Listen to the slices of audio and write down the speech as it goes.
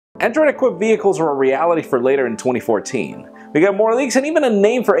Android-equipped vehicles are a reality for later in 2014. We got more leaks and even a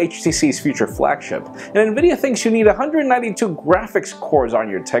name for HTC's future flagship. And Nvidia thinks you need 192 graphics cores on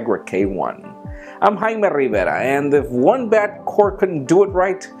your Tegra K1. I'm Jaime Rivera, and if one bad core couldn't do it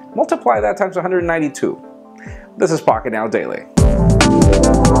right, multiply that times 192. This is Pocket Now Daily.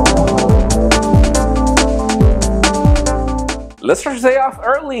 Let's start today off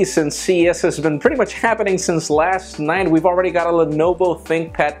early since CES has been pretty much happening since last night. We've already got a Lenovo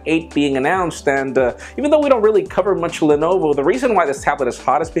ThinkPad 8 being announced, and even though we don't really cover much Lenovo, the reason why this tablet is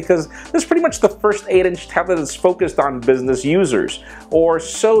hot is because this is pretty much the first 8-inch tablet that's focused on business users. Or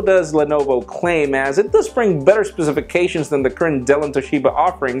so does Lenovo claim, as it does bring better specifications than the current Dell and Toshiba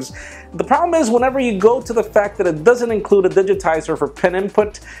offerings. The problem is whenever you go to the fact that it doesn't include a digitizer for pen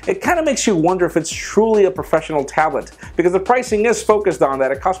input, it kind of makes you wonder if it's truly a professional tablet, because the pricing is focused on that.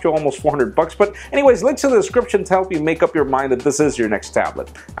 It costs you almost $400, but anyways, links in the description to help you make up your mind that this is your next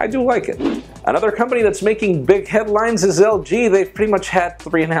tablet. I do like it. Another company that's making big headlines is LG. They've pretty much had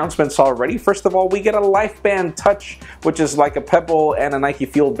 3 announcements already. First of all, we get a LifeBand Touch, which is like a Pebble and a Nike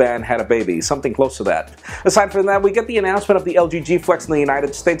Field Band had a baby, something close to that. Aside from that, we get the announcement of the LG G Flex in the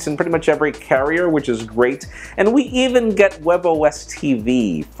United States in pretty much every carrier, which is great. And we even get WebOS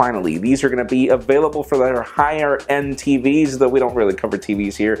TV, finally. These are going to be available for their higher end TVs, though we don't really cover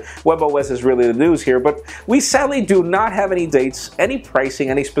TVs here. WebOS is really the news here, but we sadly do not have any dates, any pricing,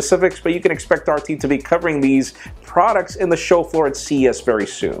 any specifics, but you can expect our team to be covering these products in the show floor at CES very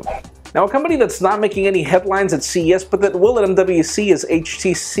soon. Now, a company that's not making any headlines at CES, but that will at MWC is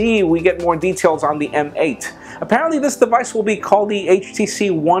HTC. We get more details on the M8. Apparently, this device will be called the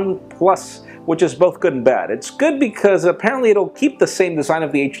HTC One Plus, which is both good and bad. It's good because apparently it'll keep the same design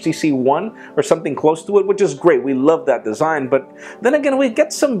of the HTC One or something close to it, which is great. We love that design, but then again, we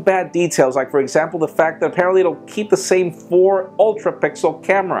get some bad details, like for example, the fact that apparently it'll keep the same 4 ultra-pixel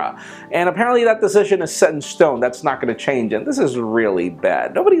camera. And apparently that decision is set in stone. That's not going to change, and this is really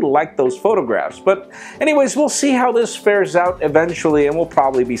bad. Nobody liked those photographs, but anyways, we'll see how this fares out eventually, and we'll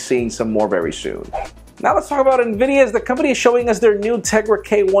probably be seeing some more very soon. Now let's talk about Nvidia, as the company is showing us their new Tegra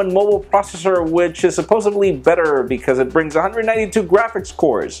K1 mobile processor, which is supposedly better because it brings 192 graphics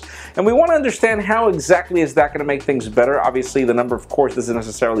cores. And we want to understand how exactly is that going to make things better. Obviously the number of cores doesn't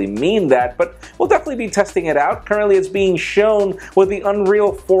necessarily mean that, but we'll definitely be testing it out. Currently it's being shown with the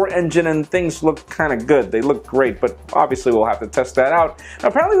Unreal 4 engine and things look kind of good. They look great, but obviously we'll have to test that out. Now,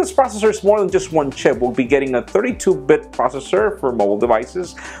 apparently this processor is more than just one chip. We'll be getting a 32-bit processor for mobile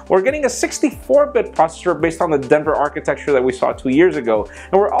devices. We're getting a 64-bit processor based on the Denver architecture that we saw 2 years ago.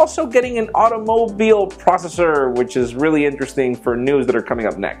 And we're also getting an automobile processor, which is really interesting for news that are coming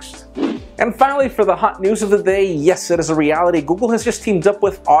up next. And finally, for the hot news of the day, yes, it is a reality. Google has just teamed up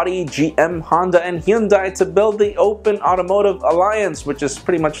with Audi, GM, Honda, and Hyundai to build the Open Automotive Alliance, which is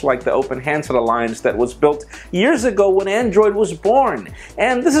pretty much like the Open Handset Alliance that was built years ago when Android was born.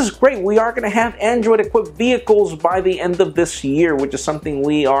 And this is great. We are going to have Android-equipped vehicles by the end of this year, which is something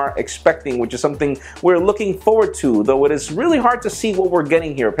we are expecting, which is something we're looking forward to, though it is really hard to see what we're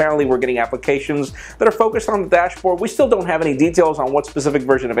getting here. Apparently, we're getting applications that are focused on the dashboard. We still don't have any details on what specific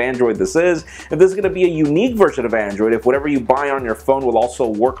version of Android this is. If this is going to be a unique version of Android, if whatever you buy on your phone will also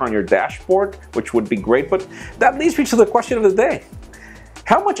work on your dashboard, which would be great. But that leads me to the question of the day.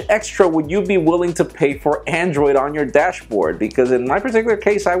 How much extra would you be willing to pay for Android on your dashboard? Because in my particular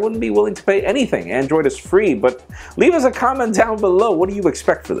case, I wouldn't be willing to pay anything. Android is free, but leave us a comment down below. What do you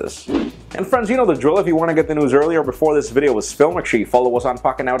expect for this? And friends, you know the drill. If you want to get the news earlier before this video is filmed, make sure you follow us on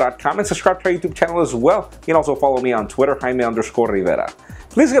PocketNow.com and subscribe to our YouTube channel as well. You can also follow me on Twitter, Jaime_Rivera.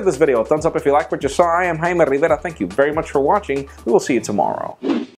 Please give this video a thumbs up if you like what you saw. I am Jaime Rivera. Thank you very much for watching. We will see you tomorrow.